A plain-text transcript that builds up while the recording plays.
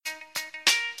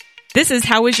This is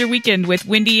How Was Your Weekend with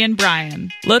Wendy and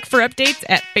Brian. Look for updates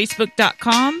at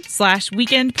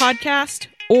facebook.com/weekendpodcast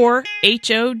or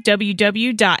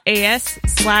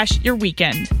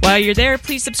howw.as/yourweekend. While you're there,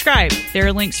 please subscribe. There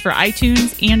are links for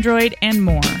iTunes, Android, and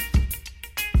more.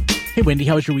 Hey, Wendy,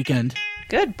 how was your weekend?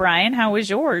 Good, Brian. How was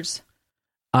yours?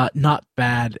 Not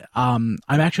bad. I'm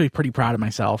actually pretty proud of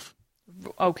myself.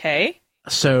 Okay.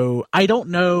 So I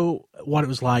don't know what it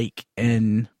was like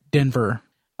in Denver,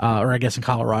 or I guess in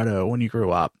Colorado when you grew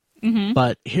up. Mm-hmm.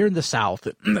 But here in the South,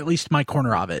 at least my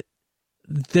corner of it,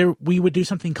 we would do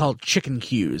something called chicken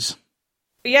queues.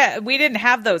 Yeah, we didn't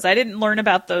have those. I didn't learn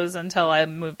about those until I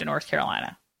moved to North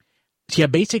Carolina. So yeah,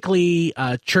 basically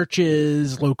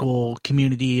churches, local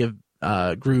community of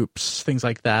groups, things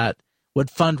like that, would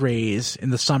fundraise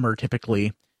in the summer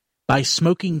typically by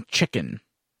smoking chicken.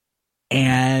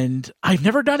 And I've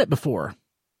never done it before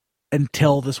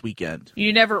until this weekend.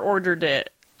 You never ordered it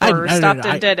or stopped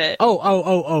and did it?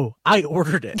 Oh. I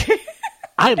ordered it.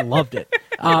 I loved it.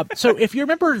 So if you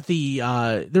remember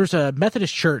there's a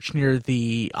Methodist church near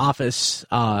the office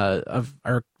of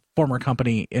our former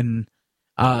company in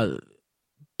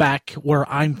back where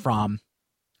I'm from,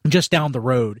 just down the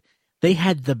road. They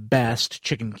had the best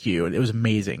chicken queue. It was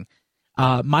amazing.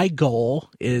 My goal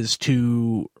is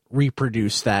to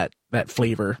reproduce that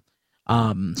flavor.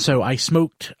 So I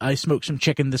smoked some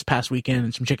chicken this past weekend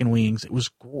and some chicken wings. It was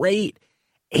great.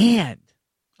 And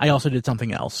I also did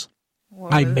something else.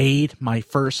 What? I made my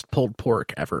first pulled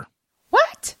pork ever.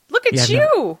 What? Look at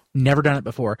you. Never done it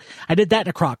before. I did that in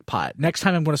a crock pot. Next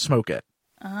time I'm going to smoke it.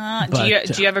 Do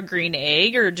you have a green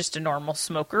egg or just a normal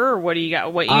smoker, or what do you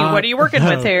got? What are you working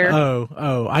with here?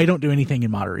 I don't do anything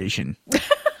in moderation.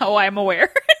 Oh, I'm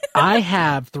aware. I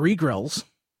have 3 grills.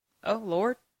 Oh,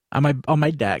 Lord. On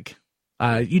my deck.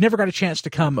 You never got a chance to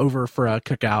come over for a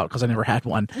cookout because I never had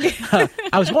one. I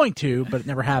was going to, but it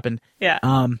never happened. Yeah.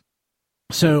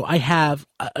 So I have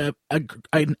a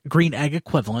green egg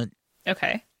equivalent.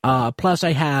 Okay. Plus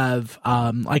I have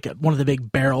like one of the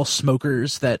big barrel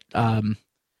smokers that's kind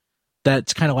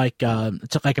of like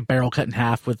it's like a barrel cut in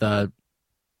half with a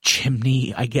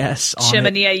chimney, I guess.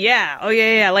 Chimney, yeah. Oh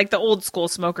yeah, like the old school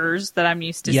smokers that I'm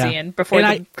used to seeing before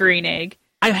the green egg.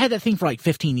 I've had that thing for like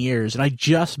 15 years, and I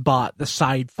just bought the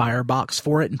side firebox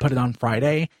for it and put it on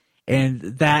Friday, and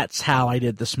that's how I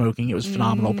did the smoking. It was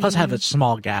phenomenal. Plus I have a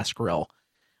small gas grill.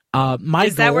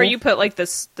 Is that where you put like the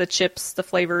chips, the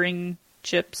flavoring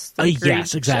chips?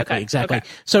 Yes, exactly. Okay.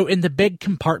 So in the big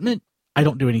compartment, I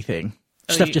don't do anything.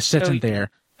 Stuff just sits in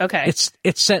there. Okay.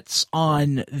 It sits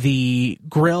on the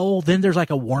grill. Then there's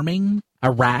like a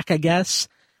rack, I guess.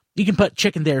 You can put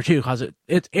chicken there too, because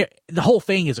the whole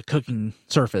thing is a cooking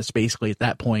surface basically at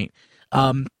that point.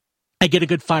 I get a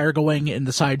good fire going in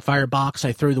the side firebox.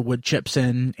 I throw the wood chips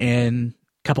in, and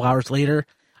a couple hours later,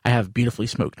 I have beautifully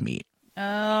smoked meat.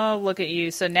 Oh, look at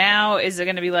you. So now is it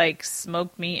going to be like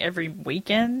smoked meat every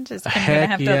weekend? Is Kim Heck gonna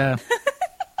have yeah. to...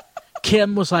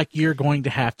 Kim was like, you're going to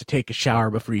have to take a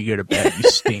shower before you go to bed. You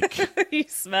stink. You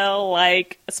smell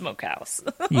like a smokehouse.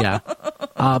 Yeah.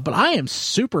 But I am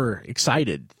super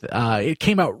excited. It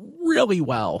came out really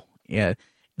well. Yeah.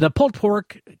 The pulled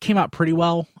pork came out pretty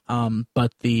well,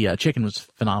 but the chicken was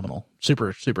phenomenal.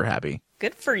 Super, super happy.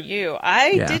 Good for you.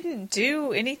 I didn't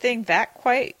do anything that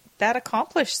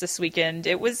accomplished this weekend.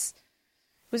 It was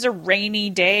a rainy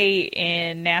day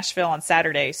in Nashville on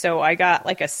Saturday, so I got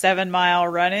like a 7-mile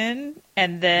run in,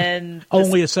 and then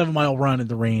only a 7-mile run in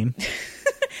the rain.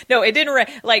 No, it didn't rain.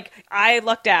 Like, I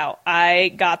lucked out.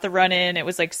 I got the run in. It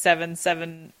was like 7,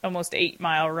 almost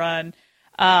 8-mile run.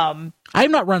 I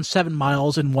have not run 7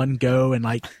 miles in one go in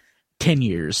like 10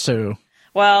 years. So,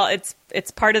 well, it's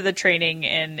part of the training,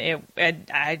 and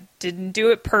I didn't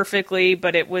do it perfectly,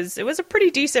 but it was a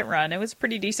pretty decent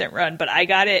run. But I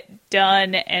got it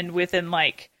done, and within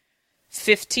like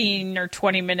 15 or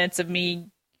 20 minutes of me,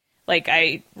 like,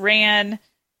 I ran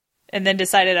and then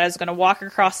decided I was going to walk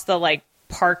across the like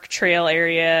park trail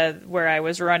area where I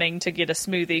was running to get a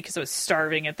smoothie because I was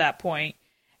starving at that point.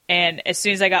 And as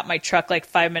soon as I got my truck, like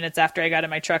 5 minutes after I got in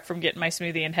my truck from getting my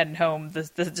smoothie and heading home, the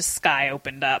sky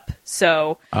opened up.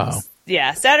 So,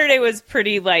 yeah, Saturday was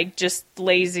pretty like just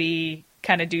lazy,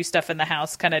 kind of do stuff in the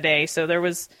house kind of day. So there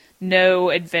was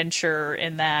no adventure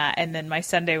in that. And then my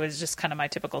Sunday was just kind of my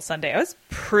typical Sunday. It was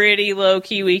pretty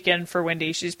low-key weekend for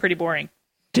Wendy. She's pretty boring.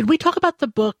 Did we talk about the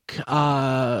book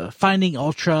Finding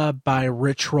Ultra by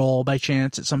Rich Roll by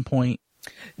chance at some point?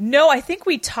 No, I think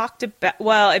we talked about...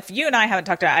 Well, if you and I haven't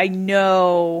talked about it, I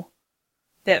know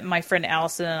that my friend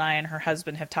Allison and I and her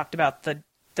husband have talked about the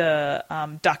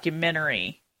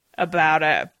documentary about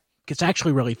it. It's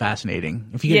actually really fascinating.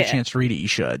 If you get a chance to read it, you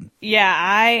should.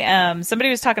 Yeah, somebody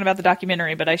was talking about the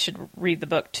documentary, but I should read the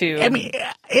book too. I mean,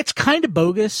 it's kind of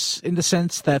bogus in the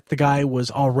sense that the guy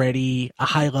was already a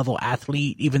high-level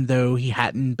athlete, even though he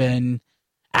hadn't been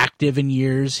active in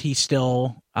years. He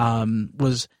still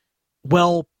was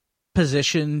well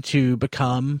positioned to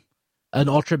become an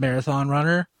ultra marathon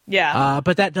runner. Yeah.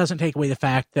 But that doesn't take away the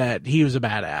fact that he was a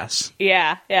badass.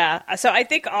 Yeah. So I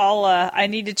think I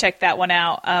need to check that one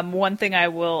out. One thing I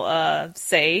will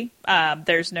say,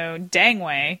 there's no dang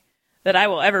way that I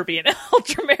will ever be an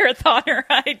ultra marathoner.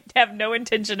 I have no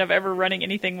intention of ever running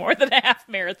anything more than a half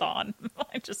marathon.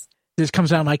 This comes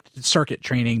down like circuit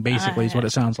training, basically, is what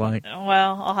it sounds like.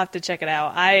 Well, I'll have to check it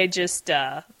out.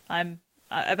 I'm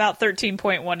about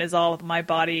 13.1 is all of my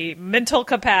body. Mental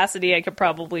capacity, I could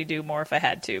probably do more if I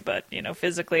had to, but,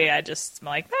 physically, I'm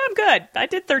like, I'm good. I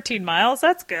did 13 miles.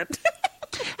 That's good.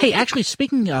 Hey, actually,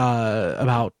 speaking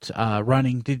about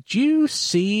running, did you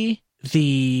see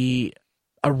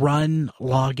a run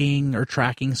logging or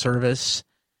tracking service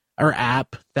or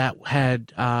app that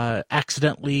had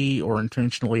accidentally or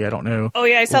intentionally, I don't know. Oh,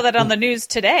 yeah, I saw that on the news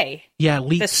today. Yeah,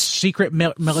 leaked secret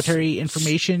military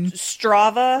information.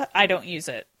 Strava, I don't use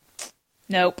it.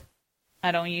 Nope,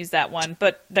 I don't use that one.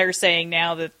 But they're saying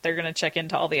now that they're going to check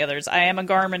into all the others. I am a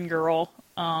Garmin girl.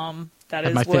 That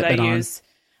is what I use.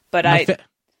 But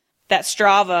that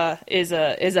Strava is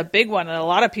a big one that a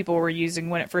lot of people were using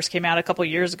when it first came out a couple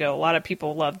years ago. A lot of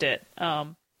people loved it.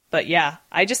 But yeah,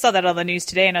 I just saw that on the news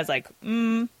today, and I was like,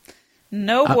 no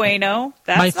bueno.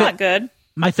 That's not good.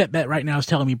 My Fitbit right now is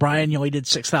telling me, Brian, you only did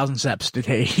 6,000 steps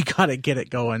today. You got to get it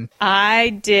going. I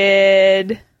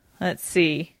did, let's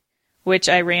see, which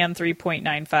I ran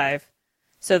 3.95.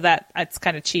 So that's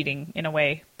kind of cheating in a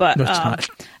way. But no, it's not.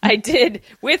 I did,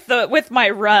 with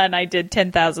my run, I did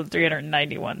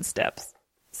 10,391 steps.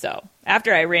 So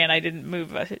after I ran, I didn't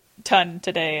move a ton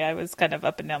today. I was kind of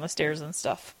up and down the stairs and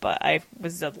stuff, but I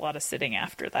was a lot of sitting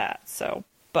after that. So,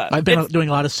 but I've been doing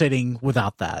a lot of sitting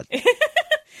without that.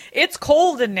 It's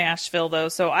cold in Nashville though,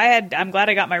 so I'm glad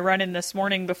I got my run in this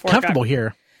morning before. Comfortable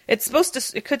here. It's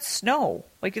it could snow.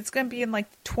 Like it's going to be in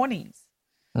like the 20s.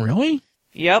 Really?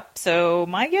 Yep. So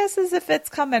my guess is if it's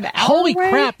coming out. Holy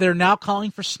crap! They're now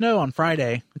calling for snow on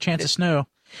Friday. A chance of snow.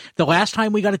 The last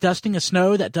time we got a dusting of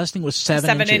snow, that dusting was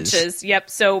 7 inches. Yep.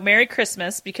 So Merry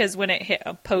Christmas, because when it hit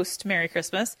post Merry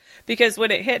Christmas, because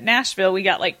when it hit Nashville, we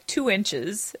got like 2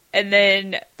 inches, and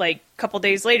then like a couple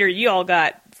days later, you all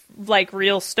got like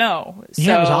real snow.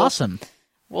 Yeah, it was awesome.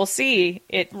 We'll see.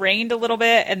 It rained a little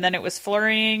bit, and then it was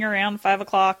flurrying around 5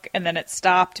 o'clock, and then it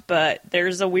stopped. But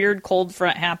there's a weird cold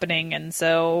front happening, and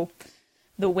so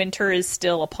the winter is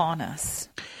still upon us.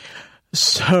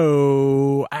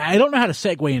 So, I don't know how to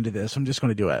segue into this. I'm just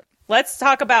going to do it. Let's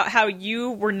talk about how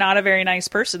you were not a very nice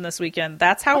person this weekend.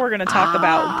 That's how we're going to talk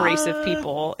about abrasive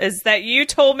people, is that you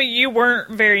told me you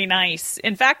weren't very nice.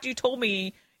 In fact, you told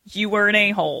me you were an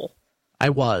a-hole. I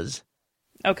was.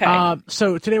 Okay.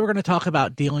 So today we're going to talk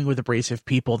about dealing with abrasive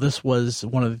people. This was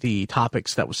one of the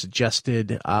topics that was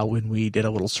suggested when we did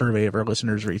a little survey of our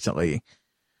listeners recently.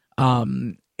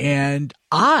 And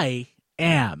I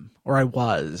am, or I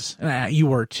was, and you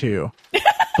were too,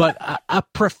 but a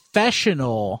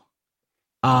professional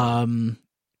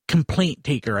complaint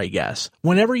taker, I guess.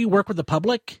 Whenever you work with the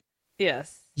public,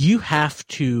 yes, you have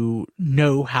to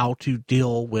know how to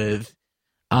deal with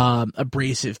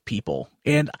abrasive people.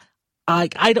 And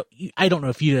I don't know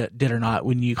if you did or not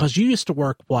because you used to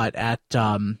work at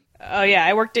oh yeah,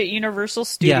 I worked at Universal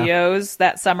Studios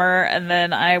that summer, and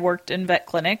then I worked in vet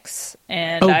clinics.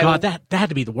 And that had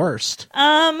to be the worst.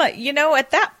 At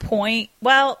that point,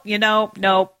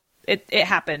 no, it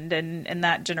happened, and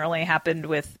that generally happened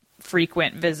with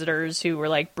frequent visitors who were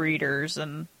like breeders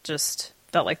and just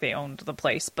felt like they owned the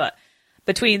place. But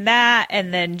between that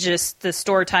and then just the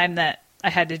store time that I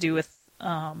had to do with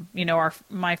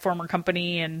my former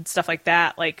company and stuff like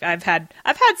that. Like I've had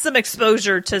some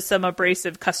exposure to some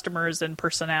abrasive customers and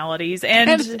personalities and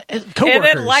coworkers.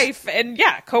 And in life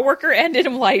coworker and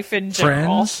in life in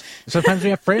general. Friends. Sometimes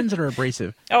we have friends that are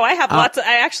abrasive. Oh, I have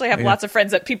lots of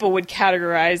friends that people would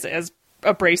categorize as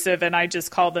abrasive, and I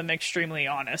just call them extremely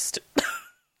honest.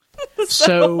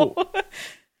 So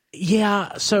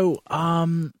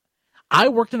I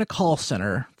worked in a call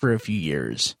center for a few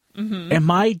years. Mm-hmm. And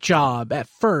my job at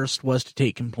first was to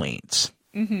take complaints.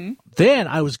 Mm-hmm. Then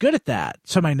I was good at that.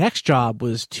 So my next job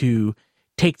was to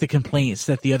take the complaints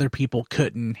that the other people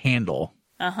couldn't handle.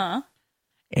 Uh-huh.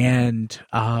 And,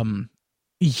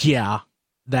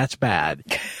 that's bad.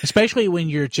 Especially when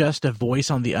you're just a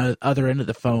voice on the other end of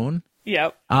the phone.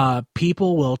 Yep.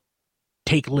 People will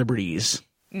take liberties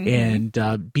and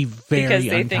be very because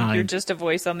they unkind. think you're just a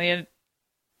voice on the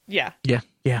yeah.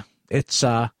 It's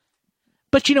but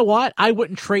you know what? I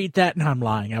wouldn't trade that. No, I'm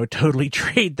lying. I would totally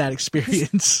trade that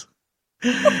experience.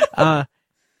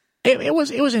 It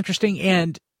was interesting,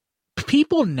 and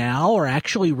people now are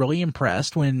actually really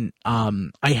impressed when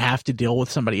I have to deal with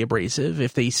somebody abrasive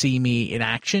if they see me in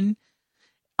action.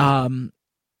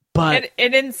 But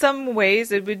and in some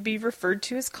ways it would be referred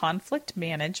to as conflict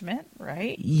management,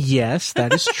 right? Yes,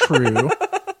 that is true.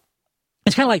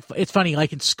 It's kind of like, it's funny,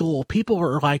 like in school, people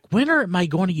are like, when am I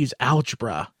going to use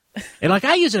algebra? And like,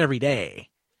 I use it every day.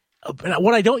 But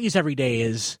what I don't use every day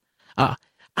is,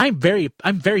 I'm very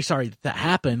sorry that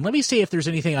happened. Let me see if there's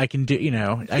anything I can do. You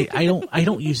know, I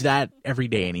don't use that every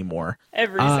day anymore.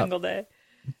 Every single day.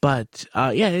 But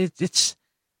yeah,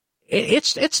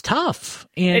 it's tough,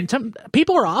 and some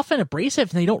people are often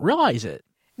abrasive and they don't realize it.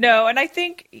 No, and I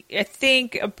think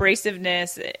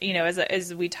abrasiveness, you know,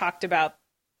 as we talked about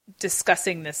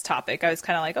discussing this topic, I was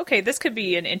kind of like, okay, this could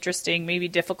be an interesting, maybe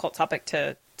difficult topic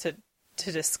to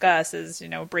discuss, is, you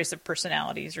know, abrasive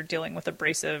personalities, or dealing with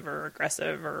abrasive or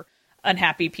aggressive or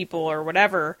unhappy people or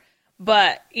whatever.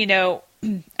 But, you know,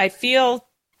 I feel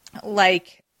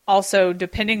like also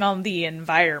depending on the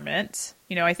environment,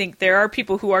 you know, I think there are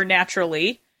people who are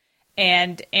naturally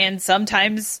and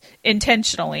sometimes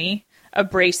intentionally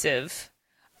abrasive.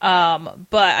 But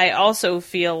I also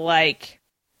feel like,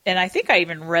 and I think I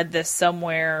even read this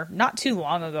somewhere not too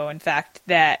long ago, in fact,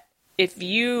 that if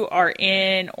you are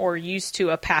in or used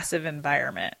to a passive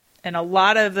environment, and a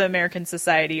lot of the American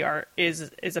society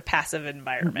is a passive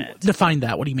environment. Define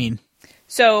that. What do you mean?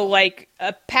 So like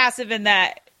a passive in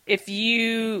that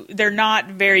they're not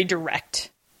very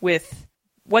direct with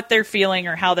what they're feeling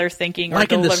or how they're thinking.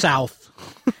 Like in the South.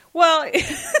 Well,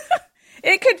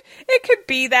 it could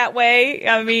be that way.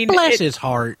 I mean, bless his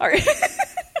heart.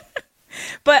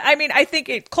 But I mean, I think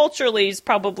it culturally is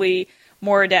probably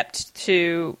more adept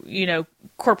to, you know,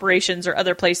 corporations or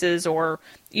other places, or,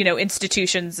 you know,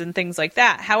 institutions and things like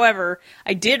that. However,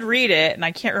 I did read it, and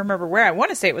I can't remember where. I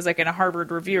want to say it was like in a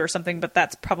Harvard review or something, but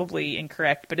that's probably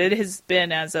incorrect. But it has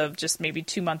been, as of just maybe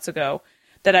 2 months ago,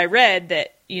 that I read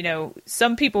that, you know,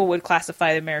 some people would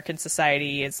classify the American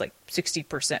society as like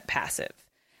 60% passive,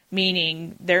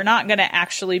 meaning they're not going to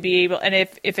actually be able, and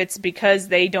if it's because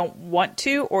they don't want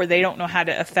to, or they don't know how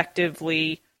to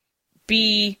effectively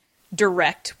be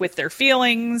direct with their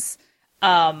feelings,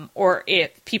 or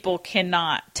if people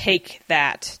cannot take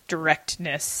that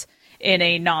directness in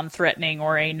a non-threatening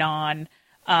or a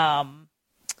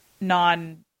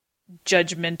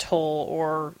non-judgmental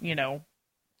or, you know,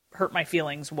 hurt my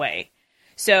feelings way.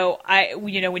 So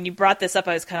you know, when you brought this up,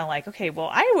 I was kind of like, okay, well,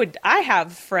 I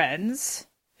have friends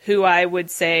who I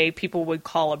would say people would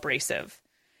call abrasive,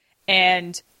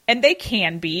 and they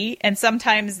can be, and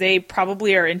sometimes they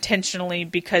probably are intentionally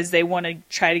because they want to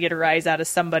try to get a rise out of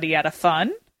somebody out of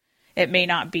fun. It may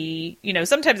not be, you know,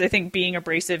 sometimes I think being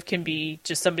abrasive can be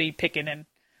just somebody picking and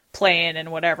playing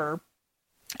and whatever.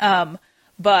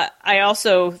 But I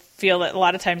also feel that a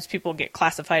lot of times people get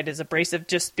classified as abrasive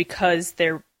just because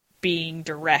they're being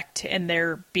direct and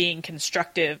they're being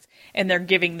constructive and they're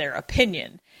giving their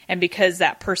opinion. And because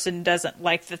that person doesn't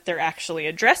like that they're actually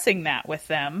addressing that with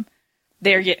them,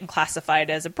 they're getting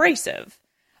classified as abrasive.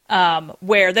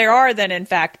 Where there are then, in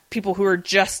fact, people who are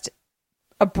just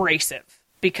abrasive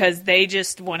because they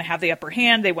just want to have the upper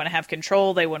hand. They want to have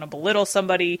control. They want to belittle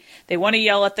somebody. They want to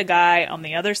yell at the guy on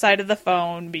the other side of the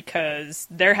phone because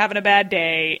they're having a bad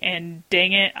day. And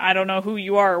dang it, I don't know who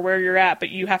you are or where you're at, but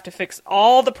you have to fix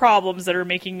all the problems that are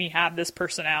making me have this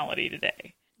personality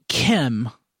today. Kim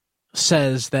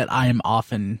says that I am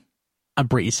often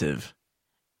abrasive.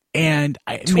 And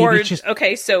towards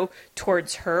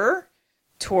her,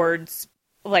 towards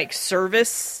like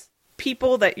service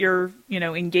people that you're, you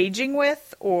know, engaging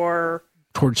with, or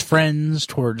towards friends,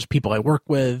 towards people I work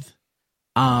with.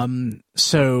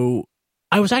 So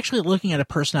I was actually looking at a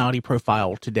personality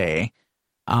profile today.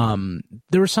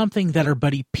 There was something that our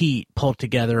buddy Pete pulled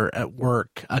together at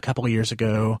work a couple of years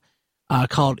ago,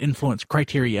 called Influence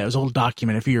Criteria. It was a little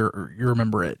document, if you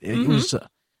remember it. It was.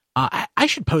 I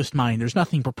should post mine. There's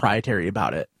nothing proprietary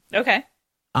about it. Okay.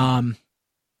 I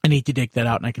need to dig that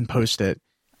out and I can post it.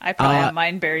 I probably have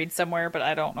mine buried somewhere, but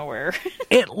I don't know where.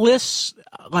 It lists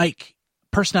like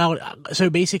personality. So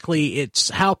basically it's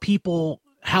how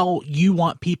you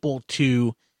want people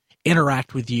to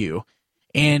interact with you.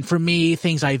 And for me,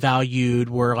 things I valued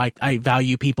were like, I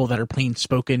value people that are plain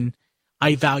spoken.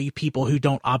 I value people who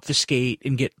don't obfuscate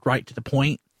and get right to the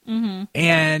point. Mm-hmm.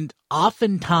 And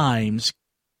oftentimes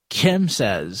Kim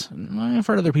says, and I've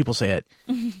heard other people say it,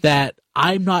 that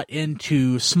I'm not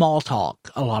into small talk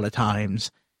a lot of times.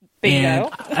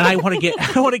 Bingo. And I want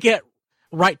to get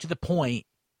right to the point.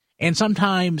 And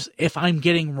sometimes if I'm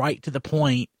getting right to the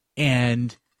point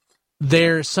and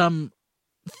there's some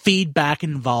feedback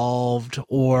involved,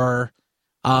 or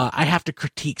I have to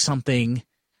critique something,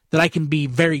 that I can be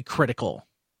very critical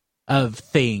of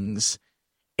things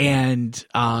and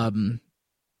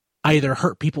either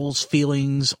hurt people's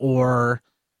feelings or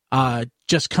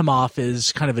just come off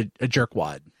as kind of a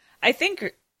jerkwad. I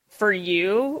think for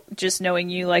you, just knowing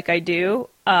you like I do,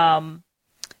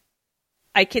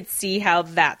 I could see how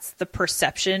that's the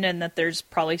perception and that there's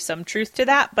probably some truth to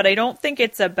that, but I don't think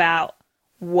it's about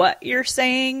what you're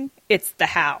saying. It's the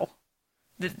how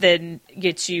that then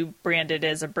gets you branded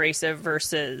as abrasive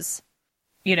versus,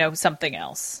 something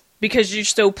else. Because you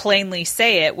so plainly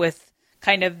say it with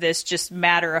kind of this just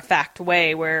matter-of-fact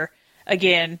way where,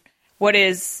 again, what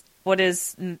is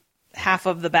half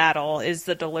of the battle is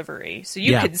the delivery. So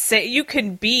you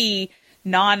can be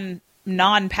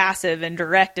non-passive and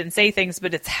direct and say things,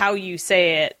 but it's how you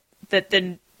say it that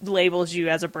then labels you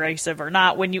as abrasive or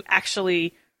not, when you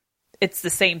actually, it's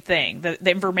the same thing. The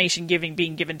information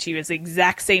being given to you is the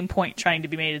exact same point trying to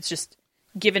be made. It's just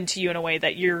given to you in a way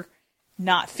that you're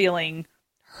not feeling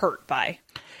hurt by.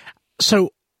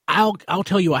 So I'll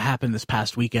tell you what happened this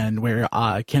past weekend where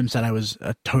Kim said I was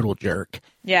a total jerk.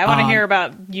 Yeah, I want to hear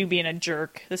about you being a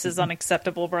jerk. This is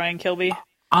unacceptable, Brian Kilby.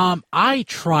 I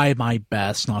try my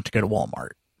best not to go to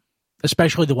Walmart,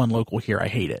 especially the one local here. I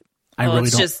hate it.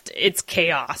 It's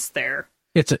chaos there.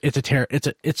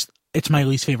 It's my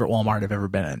least favorite Walmart I've ever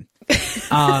been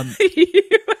in.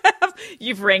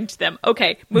 You've ranked them.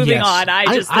 Okay, moving on.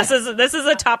 This is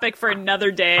a topic for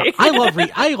another day. I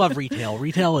love retail.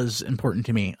 Retail is important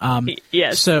to me.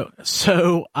 Yes. But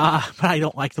I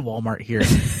don't like the Walmart here.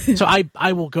 So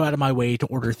I will go out of my way to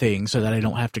order things so that I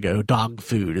don't have to go. Dog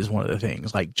food is one of the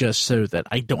things, like just so that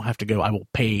I don't have to go. I will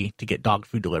pay to get dog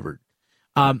food delivered.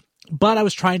 But I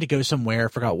was trying to go somewhere,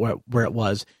 forgot where it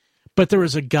was, but there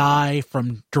was a guy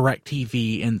from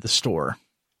DirecTV in the store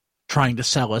trying to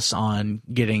sell us on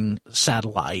getting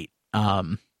satellite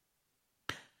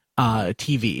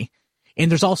TV.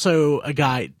 And there's also a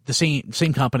guy, the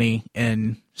same company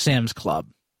in Sam's Club.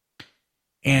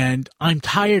 And I'm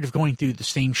tired of going through the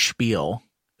same spiel.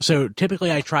 So typically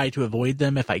I try to avoid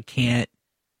them if I can't.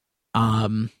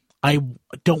 I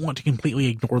don't want to completely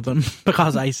ignore them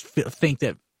because I think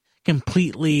that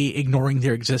completely ignoring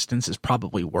their existence is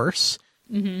probably worse.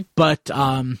 Mm-hmm. But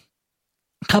a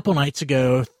couple nights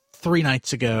ago, 3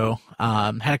 nights ago,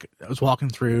 I was walking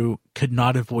through, could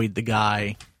not avoid the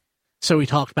guy. So we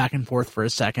talked back and forth for a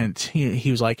second.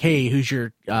 He was like, "Hey, who's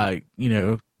your, do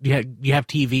you have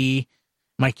TV?"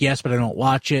 I'm like, "Yes, but I don't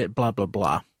watch it, blah, blah,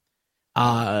 blah."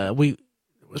 It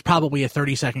was probably a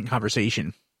 30-second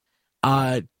conversation.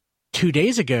 2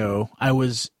 days ago, I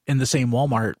was in the same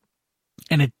Walmart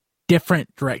and a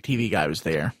different DirecTV guy was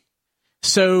there.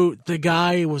 So the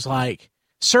guy was like,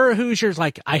 "Sir, who's yours?"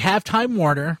 Like, "I have Time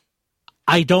Warner.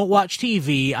 I don't watch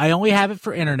TV. I only have it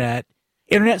for internet.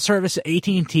 Internet service at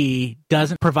AT&T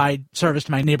doesn't provide service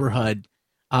to my neighborhood.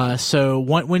 So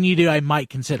when you do, I might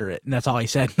consider it." And that's all I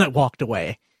said. And I walked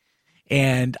away.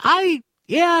 And I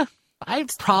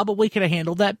probably could have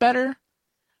handled that better.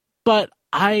 But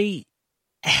I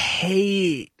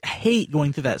hate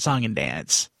going through that song and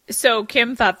dance. So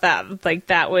Kim thought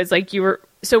that was like you were.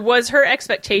 So was her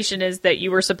expectation is that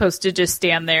you were supposed to just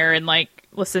stand there and like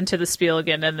listen to the spiel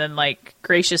again and then like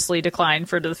graciously decline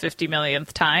for the 50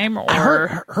 millionth time?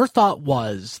 Or her thought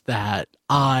was that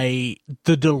the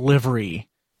delivery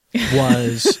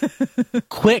was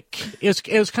quick. It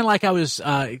was kind of like I was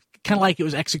kind of like it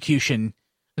was execution.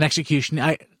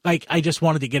 I just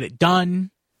wanted to get it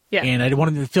done. Yeah. And I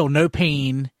wanted to feel no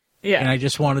pain. Yeah. And I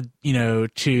just wanted,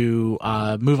 to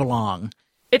move along.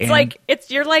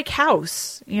 You're like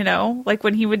House, like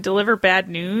when he would deliver bad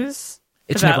news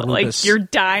it's about like you're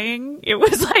dying. It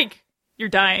was like, "You're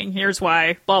dying. Here's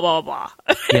why, blah, blah, blah."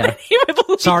 Yeah.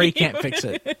 Sorry, can't fix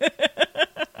it.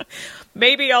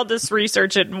 Maybe I'll just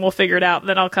research it and we'll figure it out. And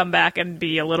then I'll come back and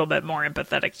be a little bit more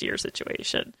empathetic to your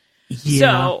situation.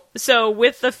 Yeah. So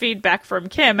with the feedback from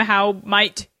Kim, how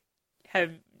might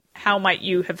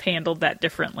you have handled that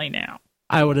differently now?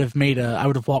 I would have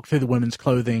walked through the women's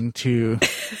clothing to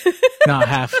not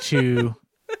have to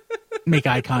make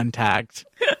eye contact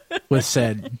with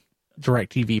said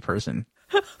DirecTV person.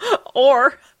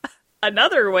 Or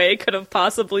another way could have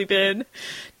possibly been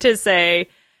to say,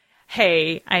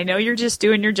 hey, I know you're just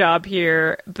doing your job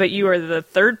here, but you are the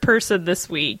third person this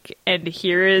week, and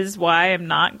here is why I'm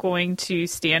not going to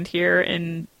stand here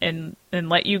and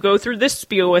let you go through this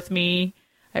spiel with me.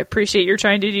 I appreciate you're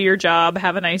trying to do your job.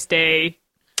 Have a nice day.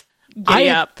 Giddy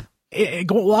up.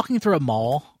 Walking through a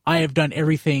mall, I have done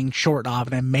everything short of,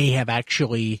 and I may have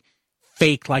actually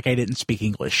faked like I didn't speak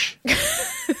English.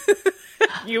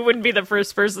 You wouldn't be the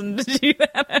first person to do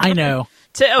that. I know.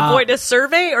 To avoid a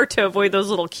survey or to avoid those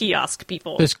little kiosk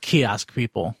people? Those kiosk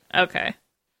people. Okay.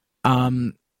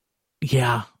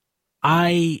 Yeah.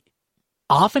 I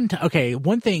often,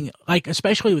 one thing, like,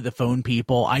 especially with the phone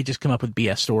people, I just come up with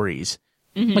BS stories.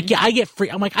 Mm-hmm. Like, yeah, I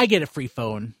get a free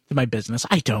phone to my business.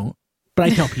 I don't, but I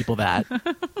tell people that.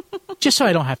 Just so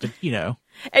I don't have to,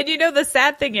 And the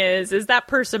sad thing is that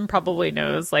person probably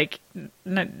knows, like,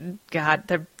 God,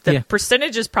 the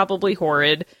percentage is probably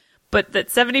horrid, but that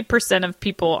 70% of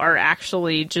people are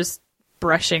actually just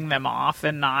brushing them off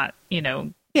and not,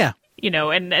 Yeah.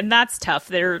 And that's tough.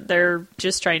 They're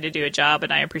just trying to do a job,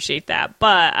 and I appreciate that.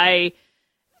 But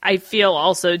I feel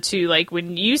also too, like,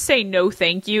 when you say no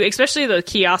thank you, especially the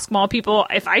kiosk mall people,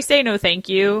 if I say no thank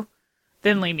you,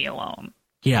 then leave me alone.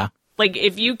 Yeah. Like,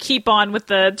 if you keep on with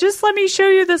just let me show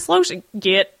you this lotion,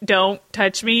 don't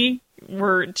touch me.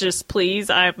 Please,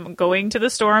 I'm going to the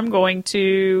store. I'm going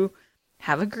to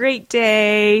have a great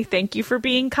day. Thank you for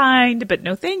being kind, but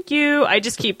no thank you. I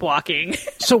just keep walking.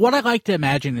 So what I like to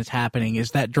imagine is happening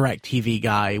is that DirecTV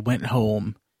guy went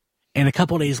home, and a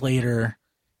couple days later,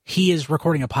 he is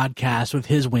recording a podcast with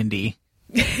his Wendy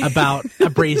about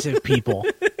abrasive people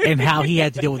and how he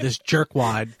had to deal with this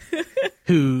jerkwad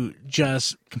who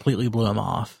just completely blew him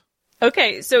off.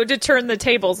 Okay, so to turn the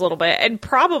tables a little bit, and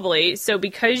probably, so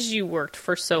because you worked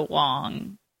for so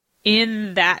long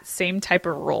in that same type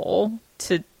of role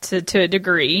to a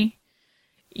degree,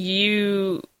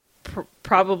 you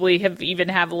probably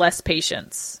have less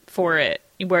patience for it.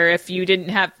 Where if you didn't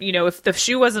have, if the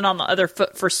shoe wasn't on the other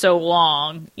foot for so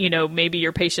long, maybe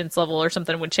your patience level or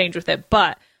something would change with it.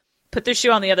 But put the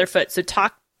shoe on the other foot. So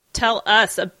tell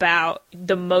us about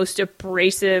the most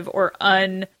abrasive or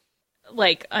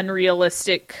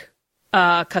unrealistic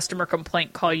customer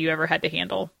complaint call you ever had to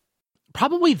handle.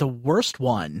 Probably the worst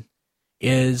one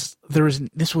is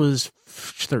this was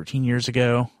 13 years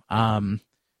ago. The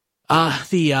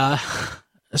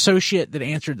associate that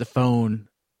answered the phone,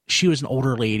 she was an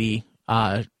older lady,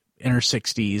 in her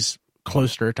 60s,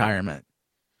 close to retirement.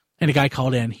 And a guy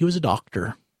called in. He was a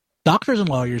doctor. Doctors and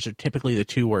lawyers are typically the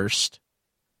two worst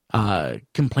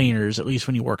complainers, at least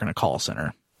when you work in a call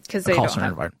center. Because they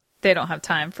don't have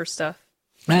time for stuff.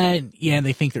 And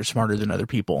they think they're smarter than other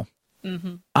people.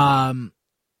 Mm-hmm.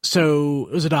 So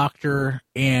it was a doctor,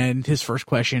 and his first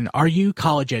question, "Are you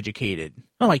college educated?"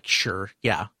 I'm like, "Sure,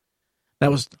 yeah."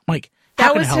 That was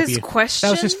his question.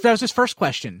 That was his first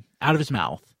question out of his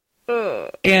mouth. Ugh.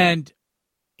 And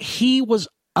he was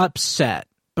upset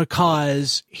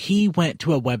because he went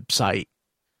to a website,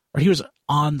 or he was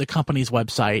on the company's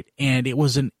website, and it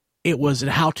was a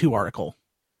how-to article.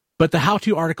 But the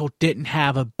how-to article didn't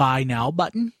have a buy now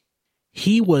button.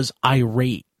 He was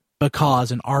irate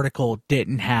because an article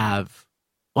didn't have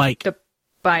the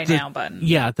buy now button.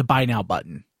 Yeah, the buy now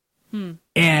button.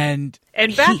 And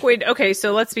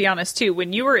so let's be honest too,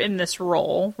 when you were in this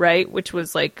role, right, which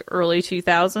was like early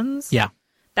 2000s. Yeah.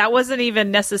 That wasn't even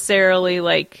necessarily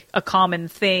like a common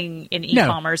thing in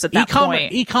e-commerce at that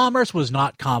point. E-commerce was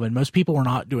not common. Most people were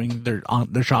not doing their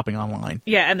shopping online.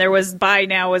 Yeah, and there was buy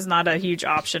now was not a huge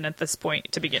option at this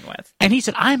point to begin with. And he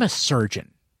said, "I'm a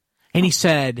surgeon." And he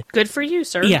said, "Good for you,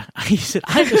 sir." Yeah, he said,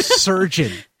 "I'm a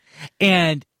surgeon.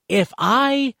 And if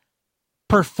I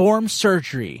perform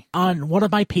surgery on one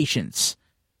of my patients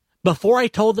before I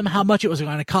told them how much it was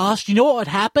going to cost, you know what would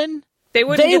happen? They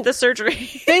wouldn't get the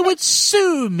surgery. They would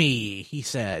sue me," he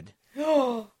said.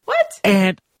 What?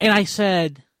 And I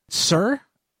said, "Sir,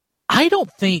 I don't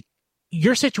think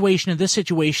your situation and this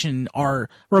situation are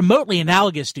remotely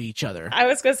analogous to each other." I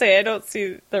was going to say, I don't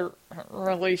see the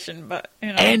relation, but,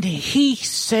 And he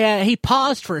said, he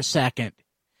paused for a second.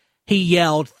 He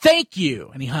yelled, "Thank you,"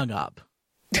 and he hung up.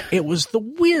 It was the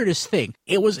weirdest thing.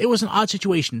 It was an odd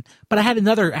situation, but I had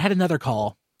another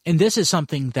call, and this is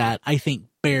something that I think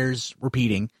bears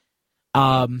repeating.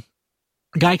 A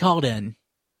guy called in,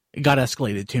 it got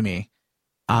escalated to me.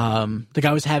 The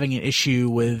guy was having an issue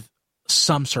with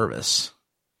some service,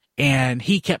 and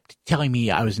he kept telling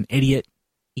me I was an idiot.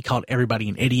 He called everybody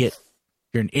an idiot.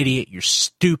 "You're an idiot. You're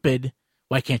stupid.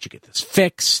 Why can't you get this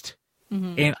fixed?"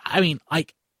 Mm-hmm. And I mean,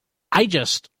 like, I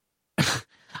just,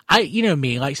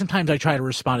 me, like, sometimes I try to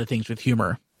respond to things with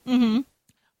humor. Mm-hmm.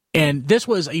 And this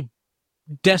was a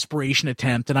desperation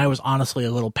attempt, and I was honestly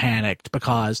a little panicked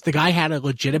because the guy had a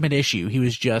legitimate issue. He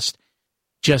was just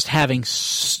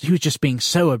being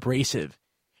so abrasive,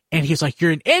 and he's like,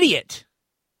 "You're an idiot,"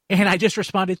 and I just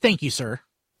responded, "Thank you, sir."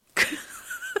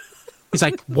 He's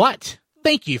like, "What?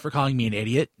 Thank you for calling me an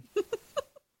idiot."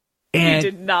 And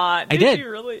you did not. I did. You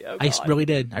really? Oh, I really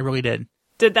did. I really did.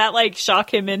 Did that like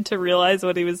shock him into realize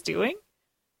what he was doing?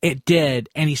 It did,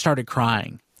 and he started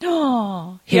crying.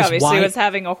 Oh, he obviously was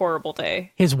having a horrible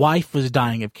day. His wife was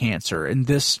dying of cancer, and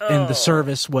the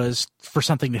service was for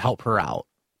something to help her out.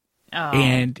 Oh.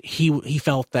 And he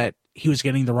felt that he was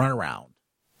getting the runaround.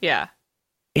 Yeah.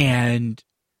 And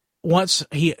once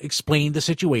he explained the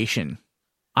situation,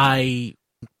 I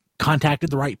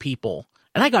contacted the right people,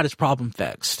 and I got his problem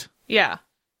fixed. Yeah.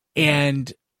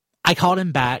 And I called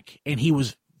him back, and he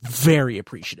was very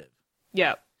appreciative.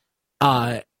 Yeah.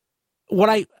 I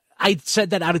said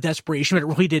that out of desperation, but it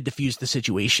really did diffuse the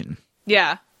situation.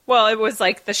 Yeah. Well, it was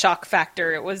like the shock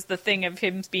factor. It was the thing of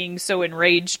him being so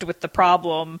enraged with the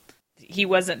problem. He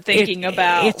wasn't thinking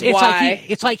about why.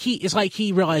 It's like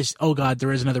he realized, oh God,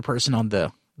 there is another person on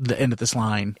the end of this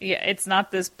line. Yeah, it's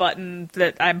not this button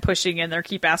that I'm pushing and they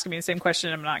keep asking me the same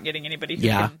question. I'm not getting anybody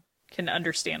who can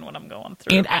understand what I'm going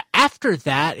through. And after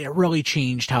that, it really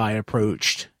changed how I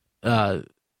approached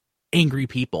angry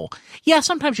people. Yeah,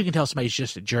 sometimes you can tell somebody's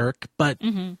just a jerk, but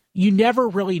you never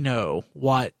really know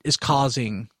what is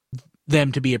causing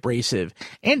them to be abrasive.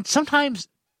 And sometimes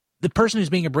the person who's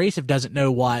being abrasive doesn't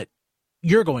know what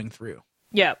you're going through.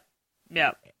 Yep.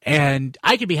 Yep. And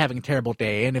I could be having a terrible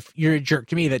day, and if you're a jerk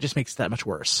to me, that just makes it that much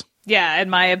worse. Yeah, and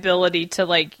my ability to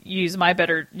like use my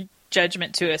better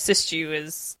judgment to assist you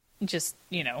is just,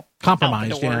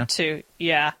 compromised.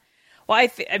 Yeah. Well,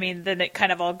 I mean, then it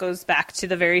kind of all goes back to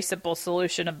the very simple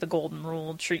solution of the golden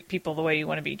rule: treat people the way you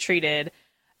want to be treated,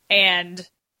 and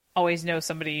always know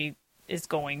somebody is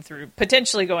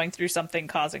potentially going through something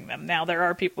causing them. Now, there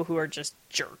are people who are just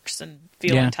jerks and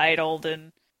feel entitled,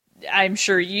 and I'm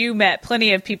sure you met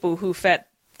plenty of people who fit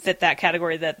that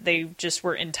category, that they just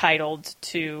were entitled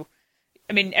to.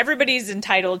 I mean, everybody's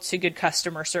entitled to good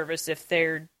customer service if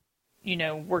they're,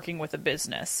 working with a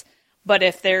business. But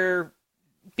if they're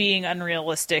being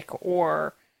unrealistic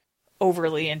or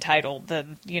overly entitled,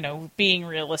 then, being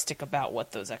realistic about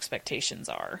what those expectations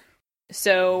are.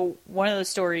 So one of the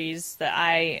stories that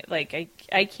I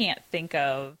can't think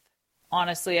of,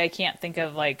 honestly, I can't think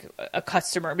of like a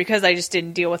customer, because I just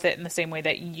didn't deal with it in the same way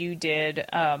that you did,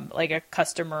 like a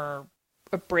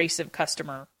abrasive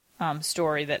customer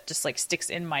story that just like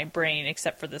sticks in my brain,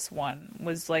 except for this one,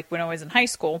 was like when I was in high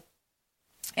school.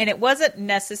 And it wasn't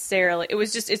necessarily,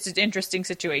 it's an interesting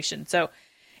situation. So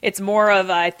it's more of,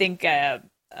 I think, a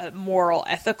moral,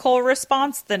 ethical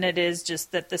response than it is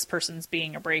just that this person's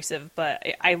being abrasive. But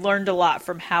I learned a lot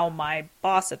from how my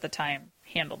boss at the time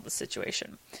handled the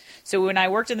situation. So when I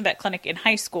worked in the vet clinic in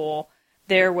high school,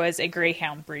 there was a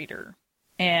greyhound breeder.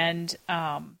 And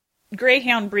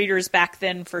greyhound breeders back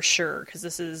then, for sure, because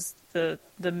this is the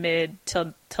mid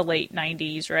to late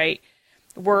 90s, right,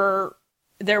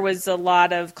 there was a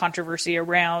lot of controversy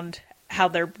around how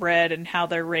they're bred and how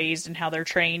they're raised and how they're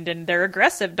trained, and they're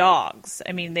aggressive dogs.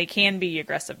 I mean, they can be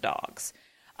aggressive dogs,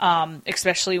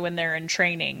 especially when they're in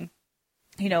training.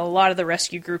 A lot of the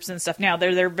rescue groups and stuff now,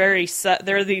 they're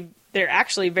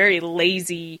actually very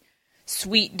lazy,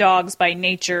 sweet dogs by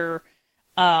nature,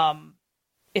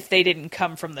 if they didn't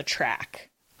come from the track.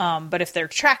 But if they're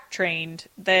track trained,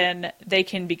 then they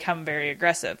can become very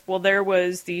aggressive. Well, there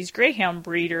was these greyhound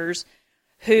breeders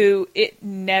who it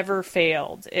never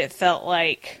failed. It felt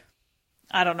like,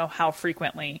 I don't know how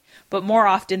frequently, but more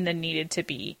often than needed to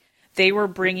be, they were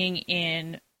bringing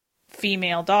in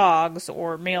female dogs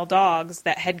or male dogs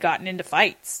that had gotten into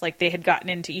fights. Like they had gotten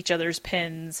into each other's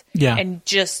pens and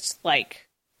just like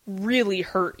really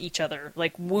hurt each other.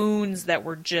 Like wounds that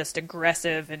were just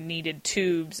aggressive and needed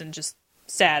tubes and just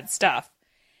sad stuff.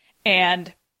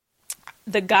 And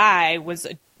the guy was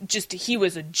he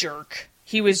was a jerk.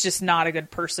 He was just not a good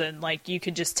person. Like, you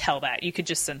could just tell that. You could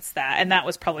just sense that. And that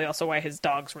was probably also why his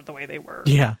dogs were the way they were.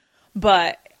 Yeah.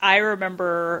 But I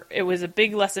remember it was a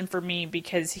big lesson for me,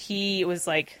 because he was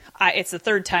like, it's the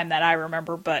third time that I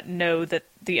remember, but know that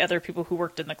the other people who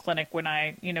worked in the clinic when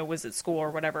I, was at school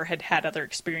or whatever had other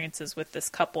experiences with this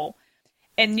couple.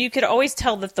 And you could always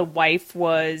tell that the wife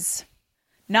was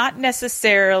not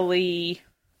necessarily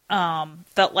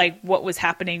felt like what was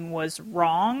happening was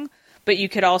wrong, but you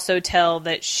could also tell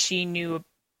that she knew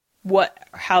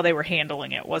how they were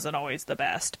handling it wasn't always the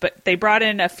best. But they brought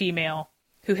in a female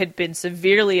who had been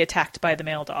severely attacked by the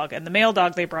male dog, and the male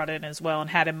dog they brought in as well and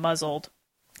had him muzzled.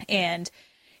 And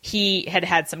he had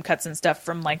had some cuts and stuff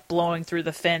from like blowing through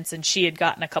the fence, and she had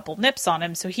gotten a couple nips on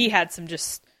him. So he had some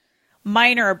just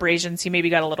minor abrasions. He maybe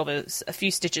got a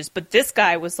few stitches, but this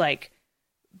guy was like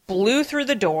blew through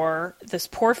the door. This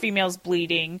poor female's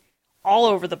bleeding all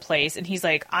over the place. And he's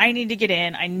like, I need to get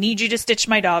in. I need you to stitch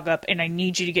my dog up, and I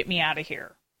need you to get me out of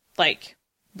here. Like,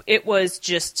 it was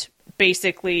just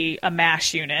basically a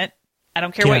MASH unit. I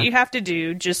don't care what you have to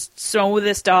do. Just sew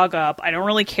this dog up. I don't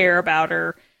really care about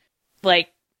her.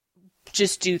 Like,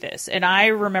 just do this. And I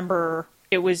remember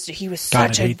he was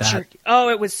such a jerk. Oh,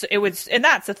 it was, and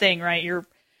that's the thing, right? You're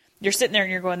sitting there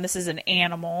and you're going, this is an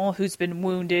animal who's been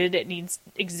wounded. It needs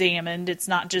examined. It's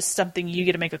not just something you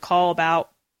get to make a call about.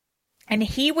 And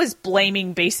he was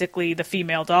blaming basically the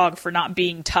female dog for not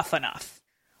being tough enough.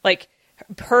 Like,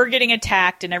 her getting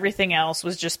attacked and everything else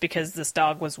was just because this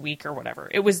dog was weak or whatever.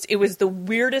 It was the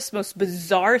weirdest, most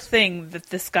bizarre thing that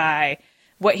this guy,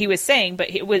 what he was saying, but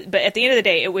at the end of the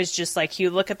day, it was just like, he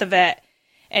would look at the vet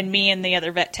and me and the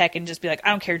other vet tech and just be like, I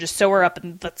don't care, just sew her up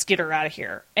and let's get her out of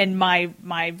here. And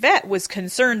my vet was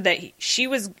concerned that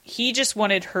he just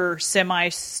wanted her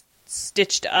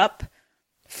semi-stitched up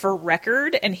for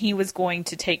record, and he was going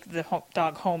to take the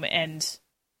dog home and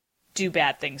do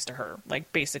bad things to her,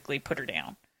 like basically put her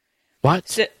down. What?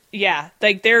 So, yeah,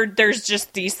 like there's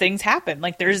just these things happen.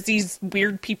 Like, there's these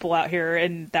weird people out here,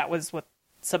 and that was what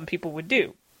some people would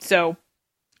do. So,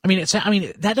 I mean,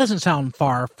 that doesn't sound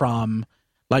far from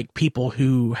like people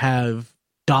who have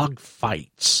dog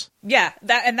fights. Yeah,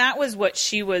 that was what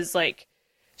she was like.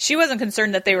 She wasn't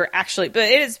concerned that they were actually, but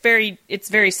it's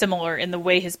very similar in the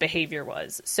way his behavior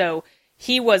was. So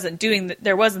he wasn't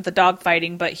there wasn't the dog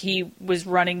fighting, but he was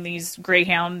running these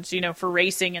greyhounds, for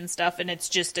racing and stuff. And it's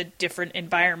just a different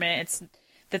environment. It's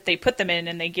that they put them in,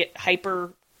 and they get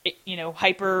hyper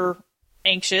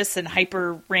anxious and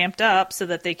hyper ramped up so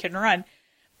that they can run.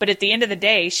 But at the end of the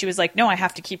day, she was like, no, I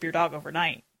have to keep your dog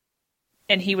overnight.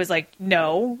 And he was like,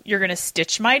 no, you're going to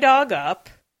stitch my dog up,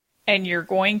 and you're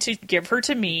going to give her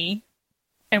to me,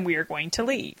 and we are going to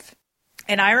leave.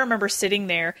 And I remember sitting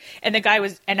there, and the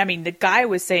guy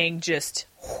was saying just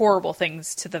horrible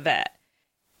things to the vet.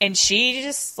 And she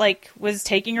just like was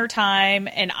taking her time.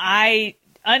 And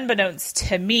unbeknownst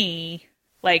to me,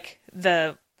 like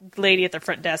the lady at the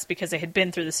front desk, because I had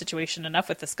been through the situation enough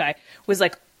with this guy, was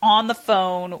like on the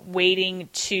phone waiting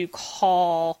to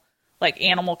call like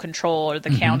animal control or the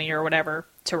county or whatever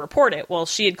to report it. Well,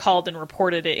 she had called and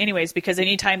reported it anyways, because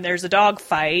anytime there's a dog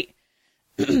fight,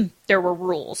 there were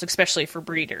rules, especially for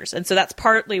breeders. And so that's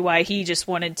partly why he just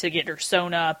wanted to get her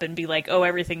sewn up and be like, oh,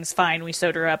 everything's fine. We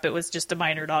sewed her up. It was just a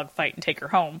minor dog fight, and take her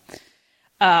home.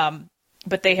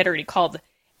 But they had already called,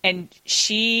 and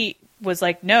she was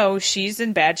like, no, she's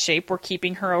in bad shape. We're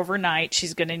keeping her overnight.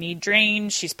 She's going to need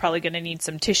drains. She's probably going to need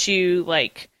some tissue,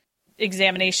 like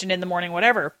examination in the morning,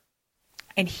 whatever.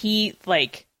 And he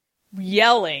like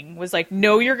yelling was like,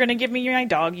 no, you're going to give me my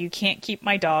dog. You can't keep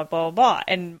my dog, blah, blah, blah.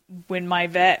 And when my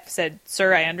vet said,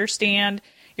 sir, I understand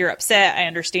you're upset. I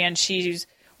understand she's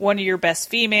one of your best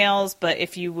females, but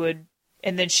if you would,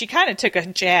 and then she kind of took a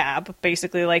jab,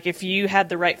 basically like, if you had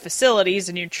the right facilities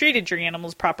and you treated your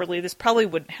animals properly, this probably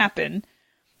wouldn't happen.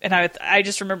 And I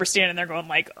just remember standing there going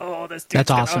like, oh, this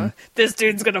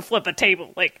dude's going to flip a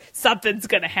table. Like, something's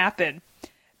going to happen.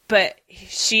 But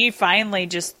she finally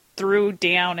just threw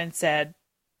down and said,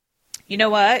 you know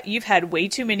what? You've had way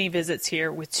too many visits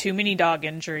here with too many dog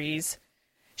injuries.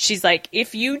 She's like,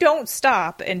 if you don't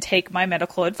stop and take my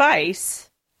medical advice,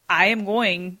 I am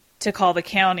going to call the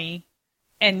county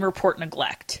and report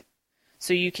neglect.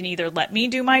 So you can either let me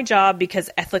do my job, because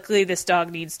ethically this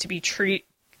dog needs to be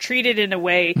treated in a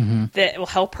way that will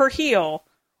help her heal,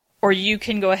 or you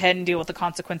can go ahead and deal with the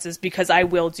consequences, because I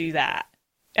will do that.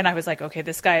 And I was like, okay,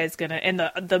 this guy is going to, and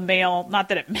the male, not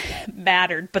that it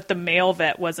mattered, but the male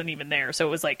vet wasn't even there. So it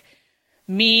was like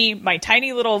me, my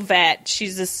tiny little vet,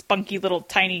 she's this spunky little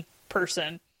tiny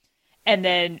person, and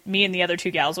then me and the other two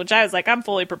gals, which I was like, I'm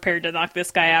fully prepared to knock this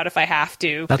guy out if I have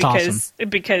to. That's awesome.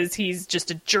 Because he's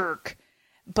just a jerk.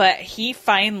 But he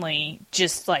finally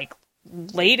just like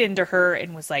laid into her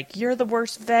and was like, you're the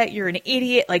worst vet, you're an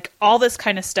idiot, like all this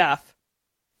kind of stuff.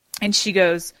 And she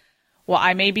goes, well,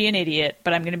 I may be an idiot,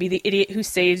 but I'm going to be the idiot who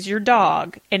saves your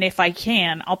dog. And if I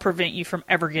can, I'll prevent you from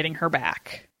ever getting her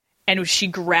back. And she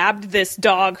grabbed this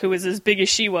dog who was as big as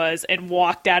she was and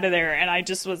walked out of there. And I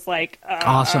just was like,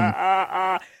 awesome.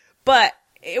 But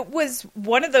it was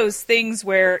one of those things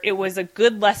where it was a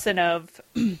good lesson of,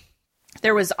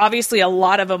 there was obviously a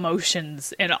lot of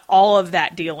emotions in all of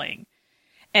that dealing.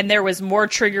 And there was more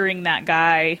triggering that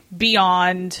guy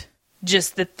beyond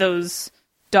just that those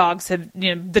dogs have,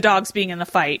 the dogs being in the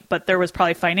fight, but there was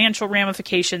probably financial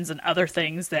ramifications and other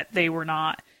things that they were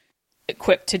not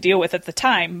equipped to deal with at the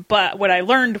time. But what I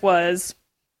learned was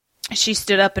she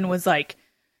stood up and was like,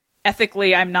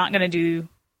 ethically, I'm going to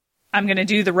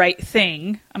do the right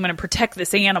thing. I'm going to protect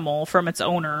this animal from its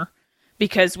owner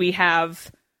because we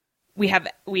have this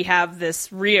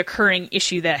reoccurring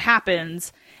issue that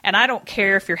happens. And I don't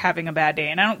care if you're having a bad day,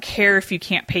 and I don't care if you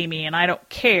can't pay me, and I don't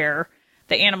care.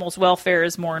 The animal's welfare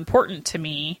is more important to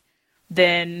me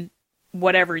than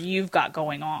whatever you've got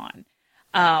going on.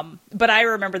 But I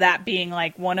remember that being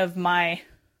like one of my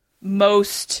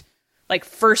most like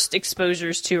first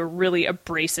exposures to a really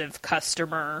abrasive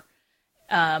customer,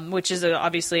 which is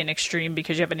obviously an extreme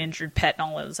because you have an injured pet and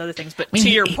all those other things. But to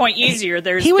your point, easier,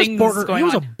 there's things going on. He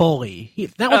was a bully.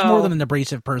 That was more than an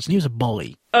abrasive person. He was a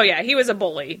bully. Oh yeah, he was a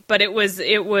bully. But it was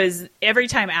every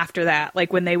time after that,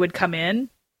 like when they would come in,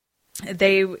 he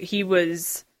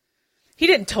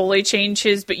didn't totally change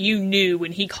his, but you knew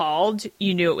when he called,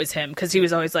 you knew it was him because he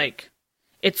was always like,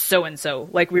 it's so and so.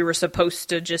 Like we were supposed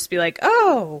to just be like,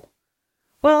 oh,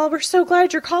 well, we're so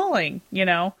glad you're calling,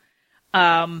 But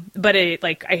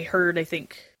I heard, I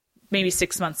think maybe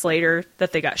 6 months later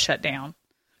that they got shut down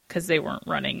because they weren't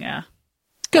running a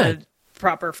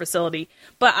proper facility.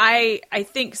 But I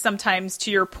think sometimes,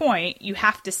 to your point, you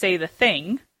have to say the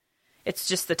thing. It's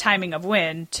just the timing of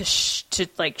when to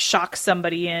shock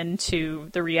somebody into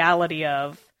the reality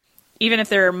of, even if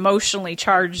they're emotionally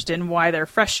charged and why they're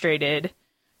frustrated,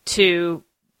 to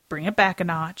bring it back a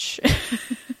notch.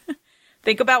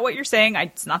 Think about what you're saying.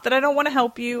 It's not that I don't want to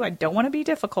help you. I don't want to be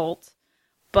difficult,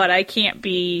 but I can't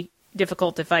be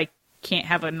difficult if I can't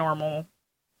have a normal,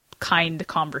 kind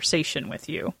conversation with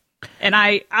you. And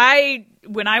I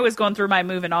when I was going through my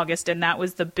move in August, and that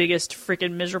was the biggest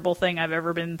freaking miserable thing I've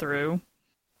ever been through.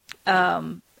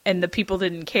 And the people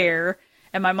didn't care.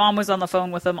 And my mom was on the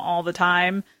phone with them all the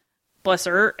time. Bless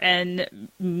her. And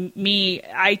me,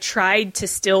 I tried to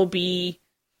still be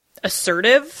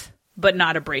assertive, but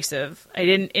not abrasive. I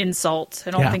didn't insult.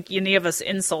 I don't think any of us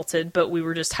insulted, but we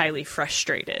were just highly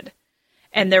frustrated.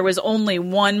 And there was only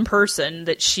one person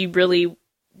that she really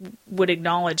would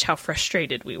acknowledge how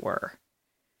frustrated we were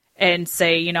and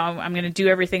say, I'm going to do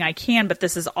everything I can, but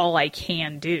this is all I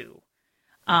can do.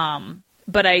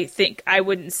 But I think I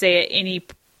wouldn't say at any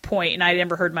point, and I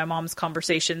never heard my mom's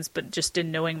conversations, but just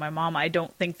in knowing my mom, I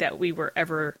don't think that we were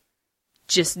ever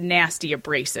just nasty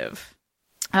abrasive.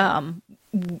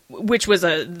 Which was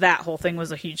that whole thing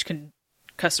was a huge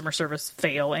customer service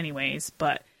fail anyways.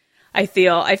 But I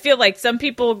feel like some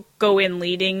people go in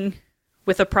leading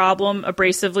with a problem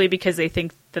abrasively because they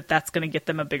think that that's going to get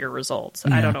them a bigger result.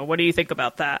 Yeah. I don't know. What do you think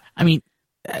about that? I mean,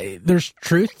 there's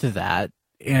truth to that.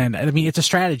 And I mean, it's a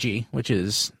strategy, which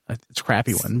is, it's a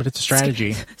crappy one, but it's a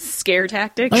strategy. Scare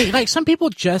tactic. Like some people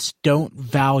just don't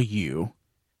value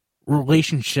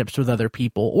relationships with other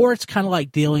people, or it's kind of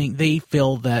like they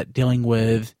feel that dealing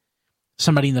with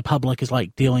somebody in the public is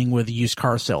like dealing with a used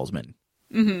car salesman.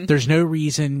 Mm-hmm. There's no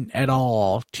reason at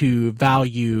all to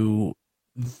value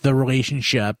the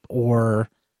relationship or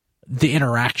the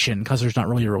interaction because there's not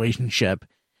really a relationship.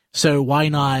 So why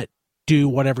not do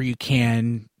whatever you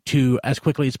can to, as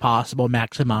quickly as possible,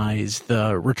 maximize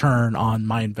the return on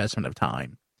my investment of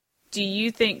time? Do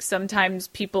you think sometimes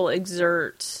people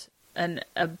exert an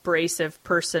abrasive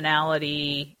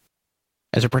personality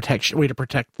as a way to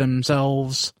protect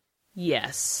themselves?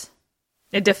 Yes.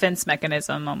 A defense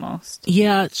mechanism almost.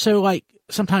 Yeah. So like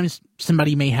sometimes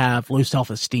somebody may have low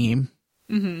self-esteem,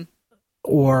 mm-hmm.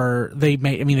 or they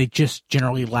just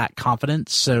generally lack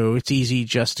confidence. So it's easy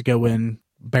just to go in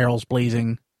barrels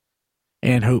blazing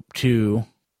and hope to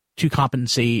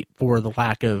compensate for the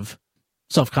lack of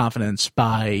self-confidence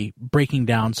by breaking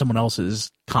down someone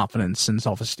else's confidence and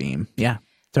self-esteem. Yeah,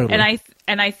 totally.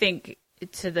 And I think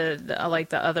to the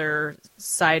other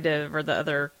side of, or the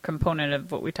other component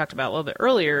of what we talked about a little bit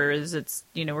earlier is it's,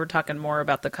 we're talking more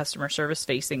about the customer service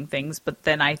facing things, but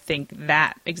then I think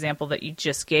that example that you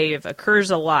just gave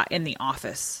occurs a lot in the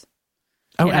office.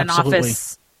 Oh, in absolutely. An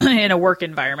office, in a work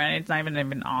environment. It's not even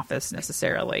in an office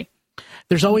necessarily.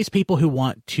 There's always people who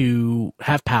want to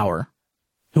have power,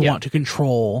 who want to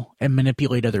control and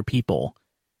manipulate other people.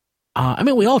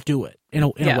 We all do it in a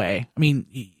way. I mean,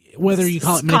 whether you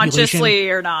call it manipulation, consciously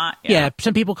or not. Yeah.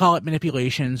 Some people call it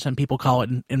manipulation. Some people call it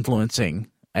influencing.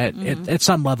 At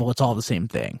some level, it's all the same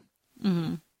thing.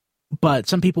 Mm-hmm. But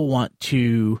some people want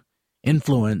to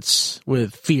influence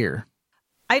with fear.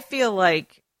 I feel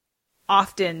like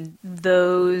often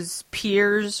those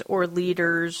peers or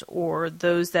leaders or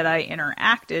those that I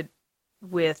interacted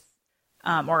with,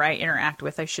 or I interact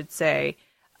with, I should say,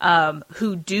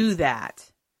 who do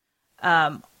that,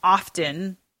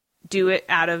 often do it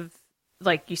out of,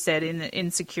 like you said, in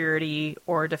insecurity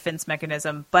or defense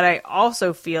mechanism. But I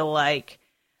also feel like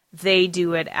they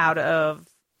do it out of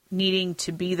needing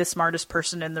to be the smartest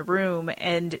person in the room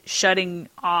and shutting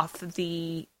off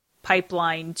the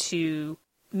pipeline to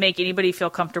make anybody feel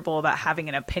comfortable about having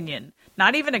an opinion.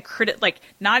 Not even a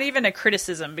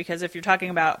criticism, because if you're talking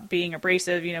about being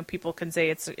abrasive, people can say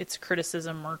it's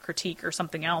criticism or critique or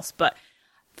something else, but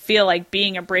feel like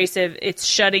being abrasive, it's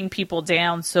shutting people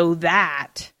down so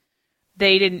that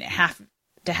they didn't have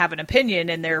to have an opinion,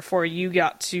 and therefore you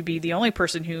got to be the only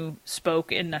person who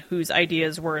spoke and whose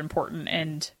ideas were important,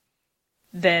 and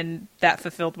then that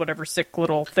fulfilled whatever sick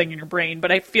little thing in your brain.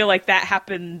 But I feel like that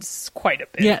happens quite a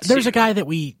bit. Yeah, there's a guy that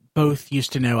we both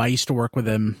used to know. I used to work with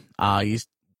him. I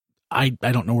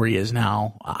don't know where he is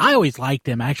now. I always liked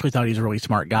him. I actually thought he was a really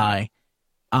smart guy.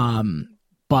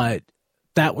 But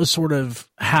that was sort of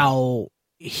how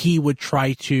he would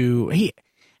try to,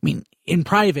 in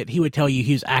private, he would tell you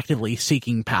he was actively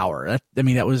seeking power.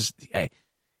 It's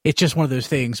just one of those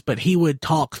things, but he would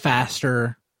talk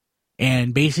faster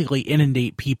and basically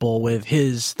inundate people with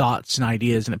his thoughts and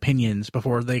ideas and opinions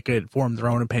before they could form their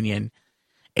own opinion.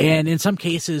 And in some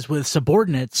cases with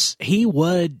subordinates, he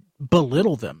would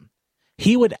belittle them.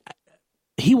 He would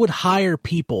hire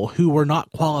people who were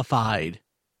not qualified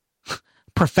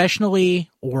professionally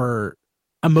or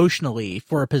emotionally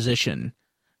for a position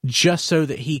just so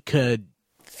that he could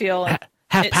feel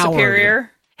have power,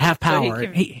 superior. Have power.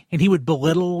 So he would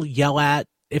belittle, yell at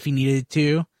if he needed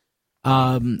to.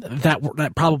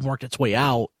 That problem worked its way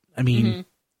out. We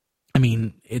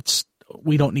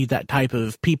don't need that type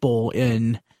of people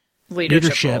in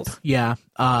leadership. Roles. Yeah.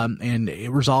 And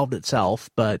it resolved itself,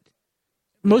 but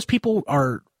most people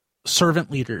are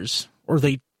servant leaders, or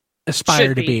they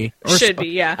aspire to be. Or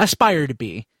aspire to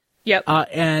be. Yep.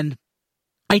 And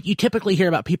you typically hear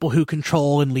about people who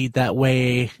control and lead that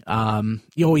way.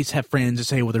 You always have friends who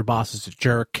say, well, their boss is a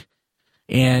jerk,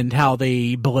 and how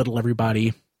they belittle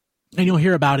everybody. And you'll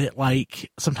hear about it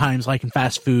sometimes in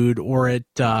fast food or in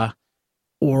a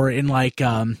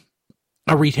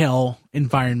retail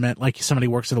environment, like somebody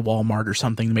works at a Walmart or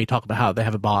something. They may talk about how they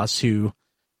have a boss who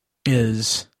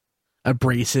is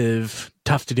abrasive,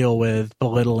 tough to deal with,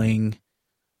 belittling.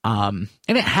 And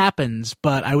it happens,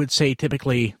 but I would say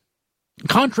typically,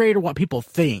 contrary to what people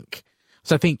think,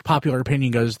 so I think popular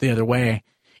opinion goes the other way,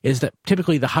 is that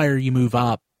typically the higher you move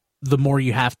up, the more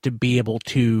you have to be able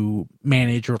to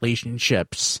manage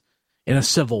relationships in a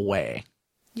civil way.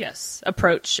 Yes,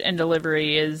 approach and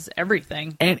delivery is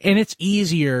everything. And it's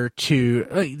easier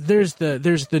to there's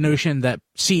the notion that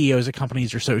CEOs of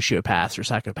companies are sociopaths or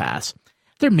psychopaths.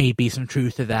 There may be some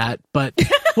truth to that, but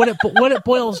what it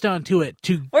boils down to wait,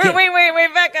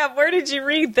 back up. Where did you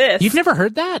read this? You've never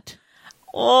heard that?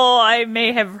 Well, I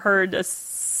may have heard a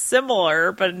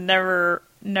similar, but never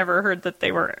heard that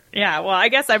they were. Yeah, well, I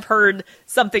guess I've heard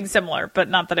something similar, but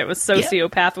not that it was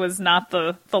sociopath. Was not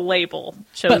the label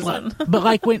chosen.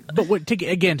 To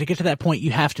get to that point,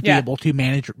 you have to be able to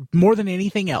manage more than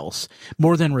anything else,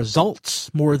 more than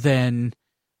results, more than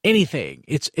anything.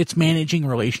 It's managing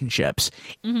relationships.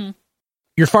 Mm-hmm.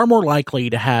 You're far more likely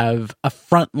to have a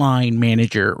frontline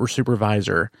manager or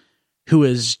supervisor who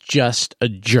is just a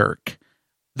jerk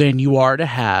than you are to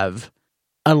have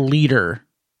a leader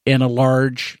in a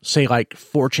large, say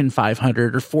Fortune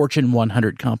 500 or Fortune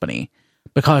 100 company,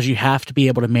 because you have to be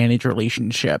able to manage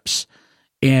relationships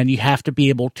and you have to be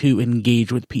able to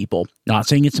engage with people. Not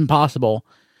saying it's impossible,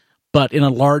 but in a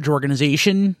large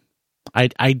organization,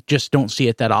 I just don't see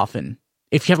it that often.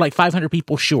 If you have 500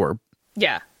 people, sure.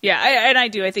 Yeah. I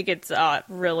do. I think it's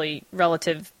really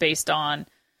relative based on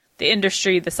the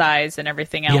industry, the size, and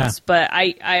everything else. Yeah. But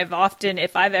I've often,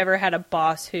 if I've ever had a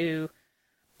boss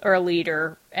or a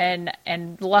leader, and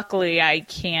luckily I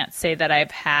can't say that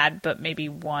I've had, but maybe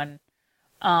one,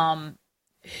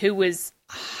 who was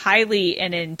highly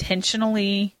and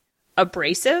intentionally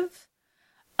abrasive.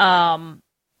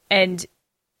 And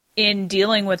in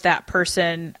dealing with that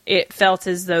person, it felt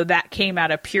as though that came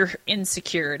out of pure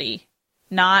insecurity,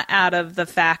 not out of the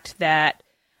fact that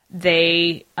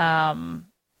they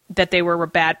were a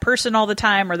bad person all the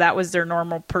time, or that was their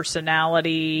normal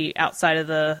personality outside of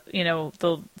the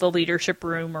leadership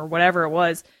room or whatever it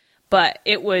was. But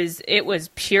it was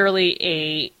purely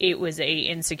a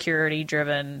insecurity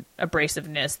driven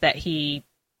abrasiveness that he,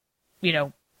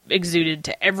 exuded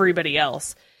to everybody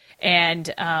else.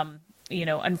 And,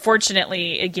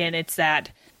 unfortunately, again, it's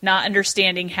that not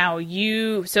understanding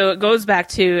so it goes back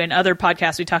to, in other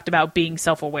podcasts, we talked about being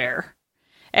self-aware.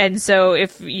 And so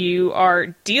if you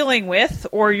are dealing with,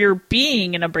 or you're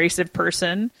being an abrasive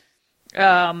person,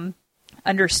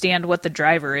 understand what the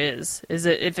driver is. Is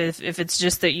it if it's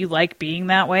just that you like being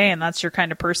that way and that's your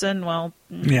kind of person? Well,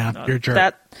 yeah, you're a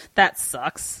jerk. That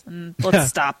sucks. And let's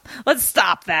stop. Let's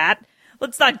stop that.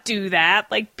 Let's not do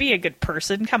that. Like, be a good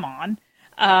person. Come on.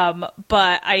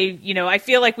 But I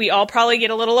feel like we all probably get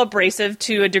a little abrasive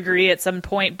to a degree at some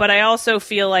point, but I also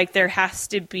feel like there has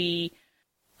to be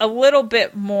a little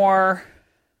bit more,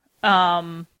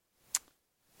 the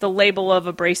label of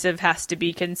abrasive has to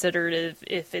be considered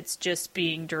if it's just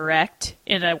being direct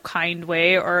in a kind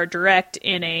way or direct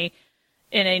in a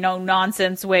no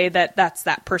nonsense way that's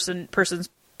that person's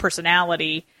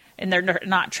personality, and they're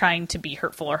not trying to be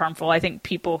hurtful or harmful. I think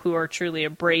people who are truly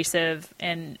abrasive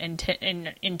and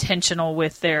intentional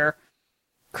with their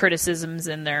criticisms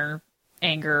and their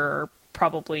anger are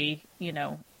probably,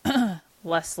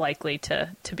 less likely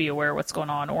to be aware of what's going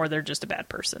on, or they're just a bad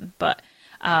person. But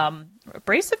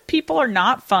abrasive people are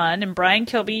not fun, and Brian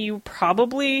Kilby, you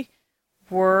probably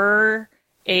were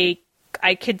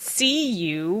I could see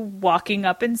you walking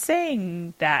up and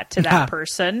saying that to that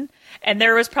person, and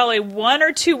there was probably one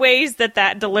or two ways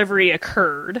that delivery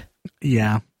occurred.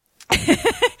 Yeah.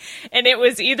 And it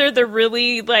was either the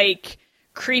really, like,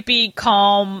 creepy,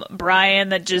 calm Brian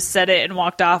that just said it and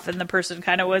walked off, and the person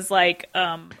kind of was like,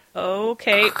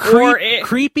 okay.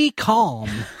 Creepy calm.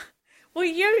 Well,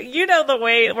 you know the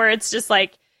way where it's just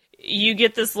like, you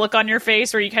get this look on your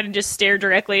face where you kind of just stare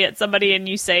directly at somebody and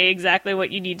you say exactly what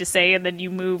you need to say and then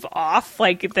you move off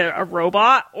like a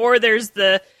robot. Or there's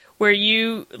where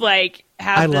you like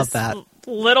have this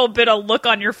little bit of look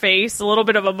on your face, a little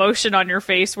bit of emotion on your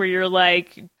face where you're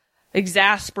like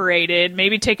exasperated,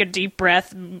 maybe take a deep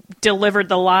breath, delivered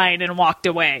the line and walked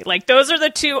away. Like those are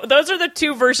the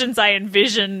two versions I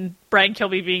envision Brian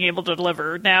Kilby being able to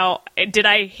deliver. Now, did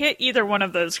I hit either one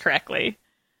of those correctly?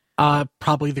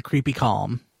 Probably the creepy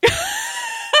calm.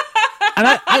 And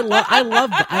I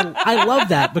love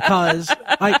that because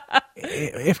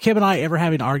if Kim and I ever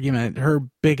have an argument, her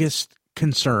biggest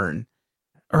concern,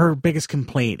 her biggest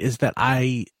complaint is that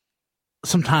I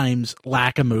sometimes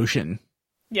lack emotion.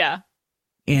 Yeah.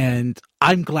 And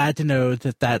I'm glad to know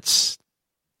that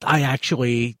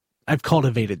I've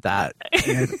cultivated that.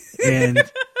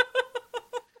 And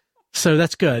so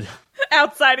that's good.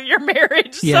 Outside of your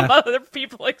marriage, yeah. Some other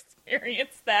people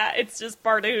experience that. It's just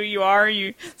part of who you are.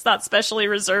 It's not specially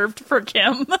reserved for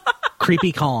Kim.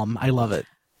 Creepy calm. I love it.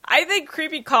 I think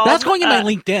creepy calm. That's going in my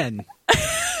LinkedIn.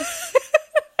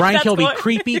 Brian Kilby,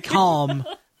 creepy calm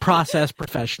process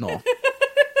professional.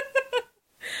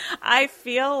 I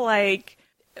feel like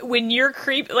when you're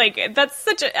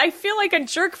I feel like a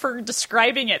jerk for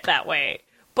describing it that way.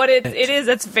 But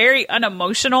it's very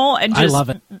unemotional and just, I love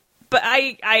it. But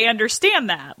I understand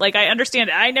that. Like, I understand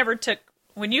it.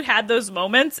 When you had those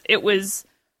moments, it was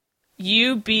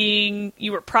you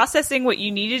were processing what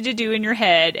you needed to do in your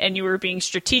head, and you were being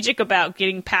strategic about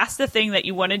getting past the thing that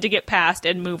you wanted to get past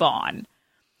and move on.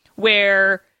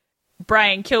 Where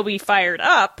Brian Kilby fired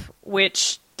up,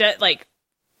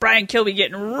 Brian Kilby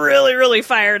getting really, really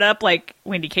fired up, like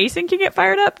Wendy Kaysen can get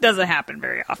fired up, doesn't happen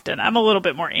very often. I'm a little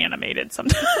bit more animated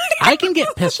sometimes. I can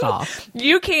get pissed off.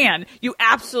 You can. You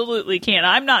absolutely can.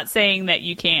 I'm not saying that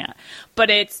you can't.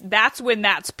 But that's when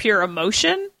that's pure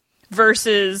emotion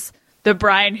versus the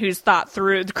Brian who's thought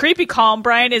through. The creepy calm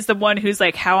Brian is the one who's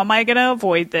like, how am I going to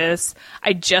avoid this?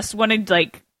 I just want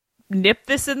to, nip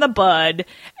this in the bud,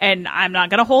 and I'm not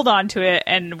going to hold on to it,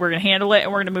 and we're going to handle it,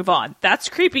 and we're going to move on. That's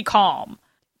creepy calm.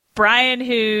 Brian,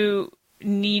 who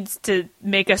needs to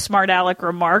make a smart aleck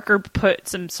remark or put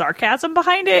some sarcasm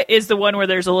behind it, is the one where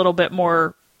there's a little bit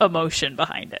more emotion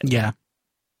behind it. Yeah.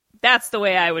 That's the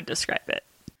way I would describe it.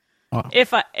 Oh.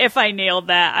 If I nailed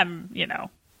that, I'm,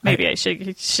 maybe I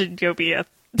should go be a,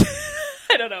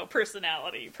 I don't know,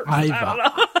 personality person. I don't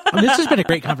know. This has been a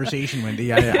great conversation,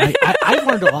 Wendy. I've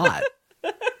learned a lot.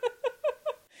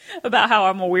 About how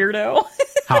I'm a weirdo.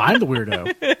 How I'm the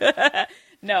weirdo.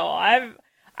 No,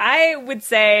 I would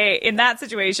say in that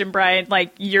situation, Brian,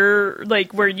 you're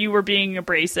where you were being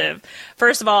abrasive.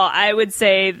 First of all, I would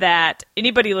say that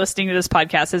anybody listening to this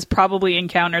podcast has probably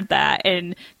encountered that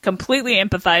and completely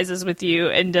empathizes with you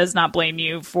and does not blame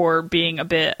you for being a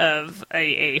bit of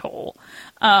a hole.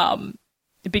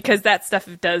 Because that stuff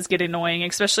does get annoying,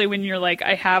 especially when you're like,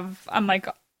 I'm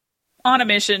on a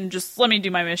mission, just let me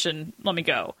do my mission, let me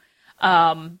go.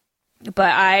 But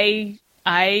I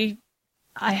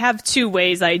have two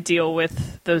ways I deal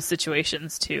with those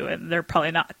situations too, and they're probably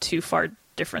not too far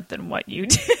different than what you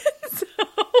did. So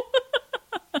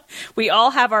we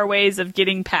all have our ways of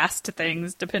getting past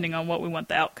things depending on what we want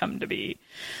the outcome to be.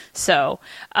 So,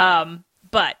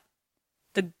 but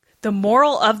the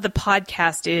moral of the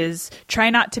podcast is try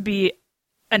not to be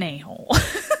an a-hole.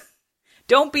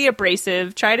 Don't be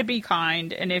abrasive. Try to be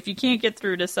kind. And if you can't get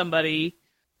through to somebody,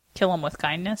 kill them with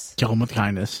kindness. Kill them with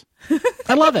kindness.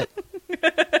 I love it.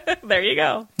 There you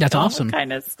go. That's kill awesome. With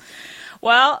kindness.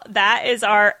 Well, that is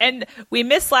and we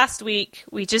missed last week.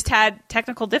 We just had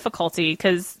technical difficulty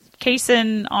because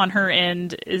Kaysen on her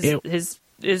end is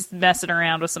messing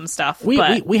around with some stuff. We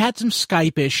had some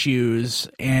Skype issues,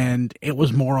 and it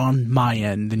was more on my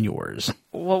end than yours.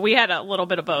 Well, we had a little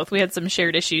bit of both. We had some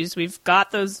shared issues. We've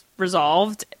got those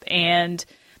resolved, and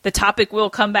the topic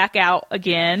will come back out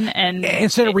again. And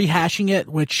instead of rehashing it,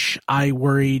 which I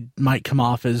worried might come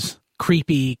off as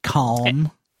creepy, calm,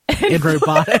 and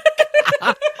robotic,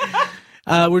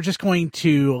 we're just going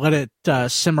to let it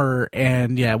simmer,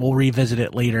 and we'll revisit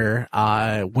it later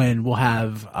when we'll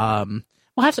have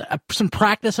some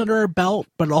practice under our belt,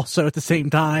 but also at the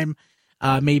same time,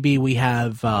 maybe we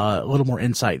have a little more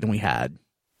insight than we had.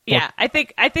 Yeah, I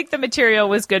think the material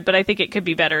was good, but I think it could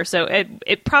be better. So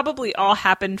it probably all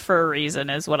happened for a reason,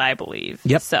 is what I believe.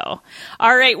 Yep. So,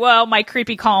 all right. Well, my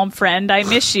creepy, calm friend, I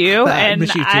miss you, I and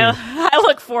miss you too. I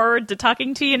look forward to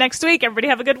talking to you next week. Everybody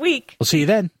have a good week. We'll see you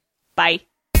then. Bye.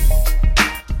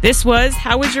 This was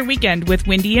How Was Your Weekend with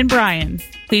Wendy and Brian.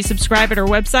 Please subscribe at our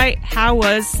website,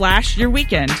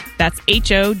 howwas/yourweekend. That's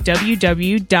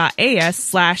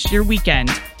HOWW.AS/yourweekend.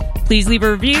 Please leave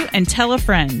a review and tell a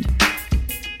friend.